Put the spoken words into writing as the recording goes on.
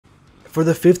For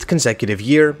the 5th consecutive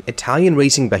year, Italian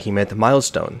racing behemoth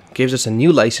Milestone gives us a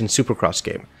new licensed Supercross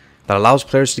game that allows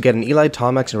players to get in Eli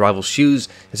Tomac's and rivals' shoes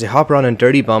as they hop around on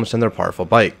dirty bumps on their powerful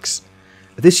bikes.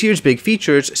 This year's big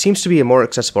features seems to be a more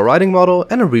accessible riding model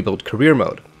and a rebuilt career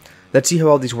mode. Let's see how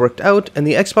all these worked out in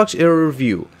the XboxEra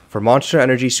review for Monster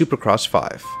Energy Supercross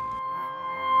 5.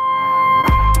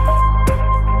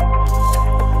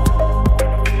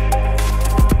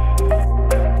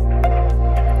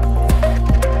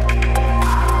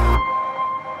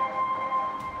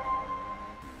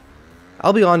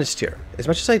 I'll be honest here, as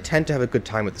much as I tend to have a good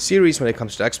time with the series when it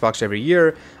comes to Xbox every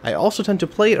year, I also tend to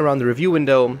play it around the review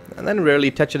window, and then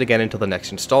rarely touch it again until the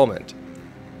next installment.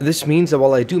 This means that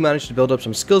while I do manage to build up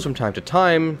some skills from time to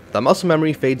time, the muscle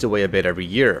memory fades away a bit every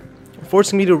year,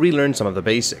 forcing me to relearn some of the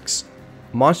basics.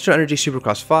 Monster Energy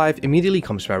Supercross 5 immediately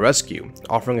comes to my rescue,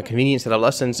 offering a convenient set of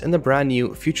lessons in the brand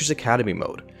new Futures Academy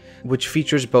mode, which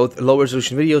features both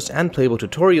low-resolution videos and playable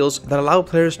tutorials that allow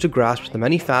players to grasp the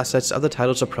many facets of the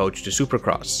title's approach to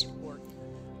Supercross.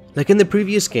 Like in the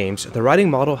previous games, the riding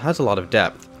model has a lot of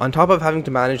depth. On top of having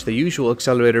to manage the usual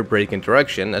accelerator, brake, and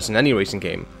direction as in any racing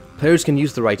game, players can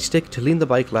use the right stick to lean the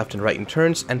bike left and right in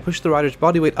turns and push the rider's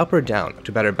body weight up or down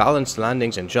to better balance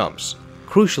landings and jumps.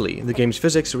 Crucially, the game's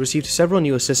physics received several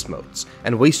new assist modes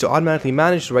and ways to automatically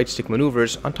manage the right stick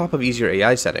maneuvers on top of easier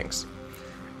AI settings.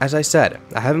 As I said,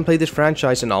 I haven't played this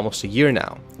franchise in almost a year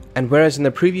now, and whereas in the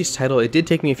previous title it did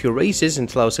take me a few races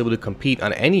until I was able to compete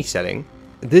on any setting,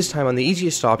 this time on the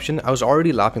easiest option I was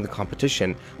already lapping the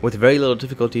competition with very little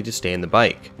difficulty to stay in the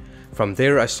bike. From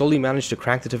there I slowly managed to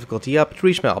crank the difficulty up to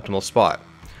reach my optimal spot,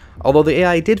 although the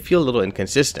AI did feel a little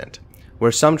inconsistent,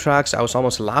 where some tracks I was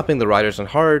almost lapping the riders on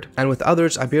hard, and with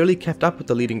others I barely kept up with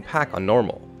the leading pack on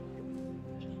normal.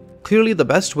 Clearly, the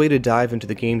best way to dive into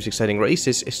the game's exciting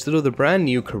races is through the brand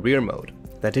new career mode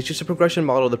that ditches the progression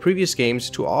model of the previous games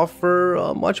to offer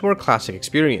a much more classic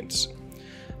experience.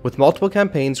 With multiple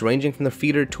campaigns ranging from the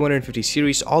feeder 250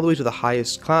 series all the way to the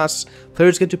highest class,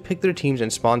 players get to pick their teams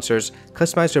and sponsors,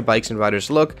 customize their bikes and riders'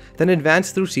 look, then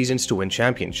advance through seasons to win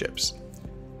championships.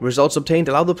 Results obtained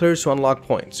allow the players to unlock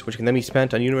points, which can then be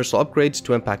spent on universal upgrades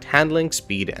to impact handling,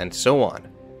 speed, and so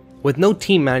on. With no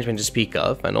team management to speak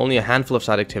of, and only a handful of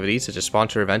side activities such as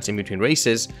sponsor events in between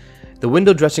races, the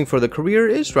window dressing for the career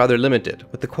is rather limited,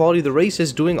 with the quality of the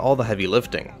races doing all the heavy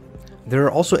lifting. There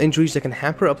are also injuries that can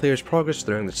hamper a player's progress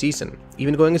during the season,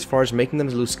 even going as far as making them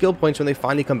lose skill points when they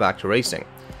finally come back to racing.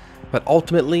 But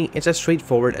ultimately, it's as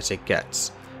straightforward as it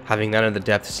gets, having none of the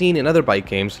depth seen in other bike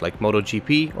games like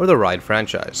MotoGP or the Ride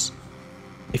franchise.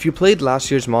 If you played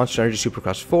last year's Monster Energy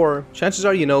Supercross 4, chances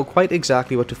are you know quite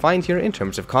exactly what to find here in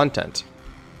terms of content.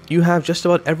 You have just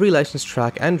about every licensed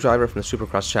track and driver from the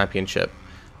Supercross Championship,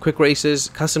 quick races,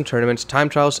 custom tournaments, time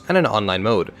trials, and an online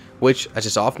mode, which, as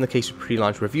is often the case with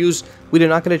pre-launch reviews, we did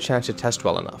not get a chance to test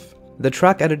well enough. The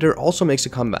track editor also makes a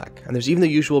comeback, and there's even the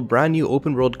usual brand new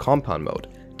open world compound mode,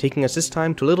 taking us this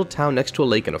time to a little town next to a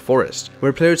lake in a forest,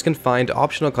 where players can find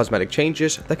optional cosmetic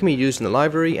changes that can be used in the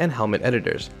livery and helmet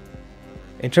editors.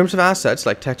 In terms of assets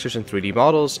like textures and 3D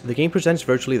models, the game presents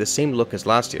virtually the same look as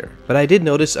last year, but I did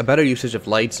notice a better usage of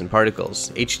lights and particles.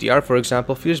 HDR, for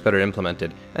example, feels better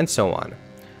implemented, and so on.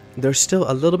 There's still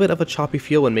a little bit of a choppy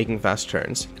feel when making fast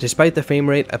turns, despite the frame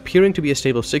rate appearing to be a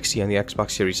stable 60 on the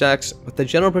Xbox Series X, but the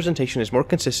general presentation is more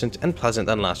consistent and pleasant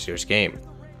than last year's game.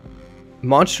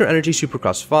 Monster Energy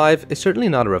Supercross 5 is certainly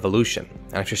not a revolution,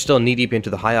 and if you're still knee-deep into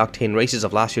the high-octane races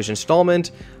of last year's installment,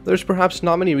 there's perhaps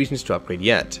not many reasons to upgrade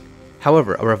yet.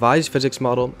 However, a revised physics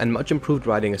model and much improved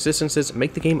riding assistances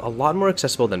make the game a lot more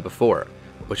accessible than before,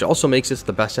 which also makes this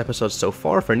the best episode so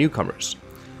far for newcomers.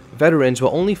 Veterans will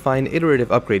only find iterative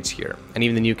upgrades here, and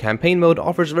even the new campaign mode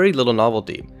offers very little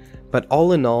novelty, but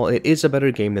all in all it is a better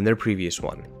game than their previous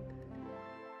one.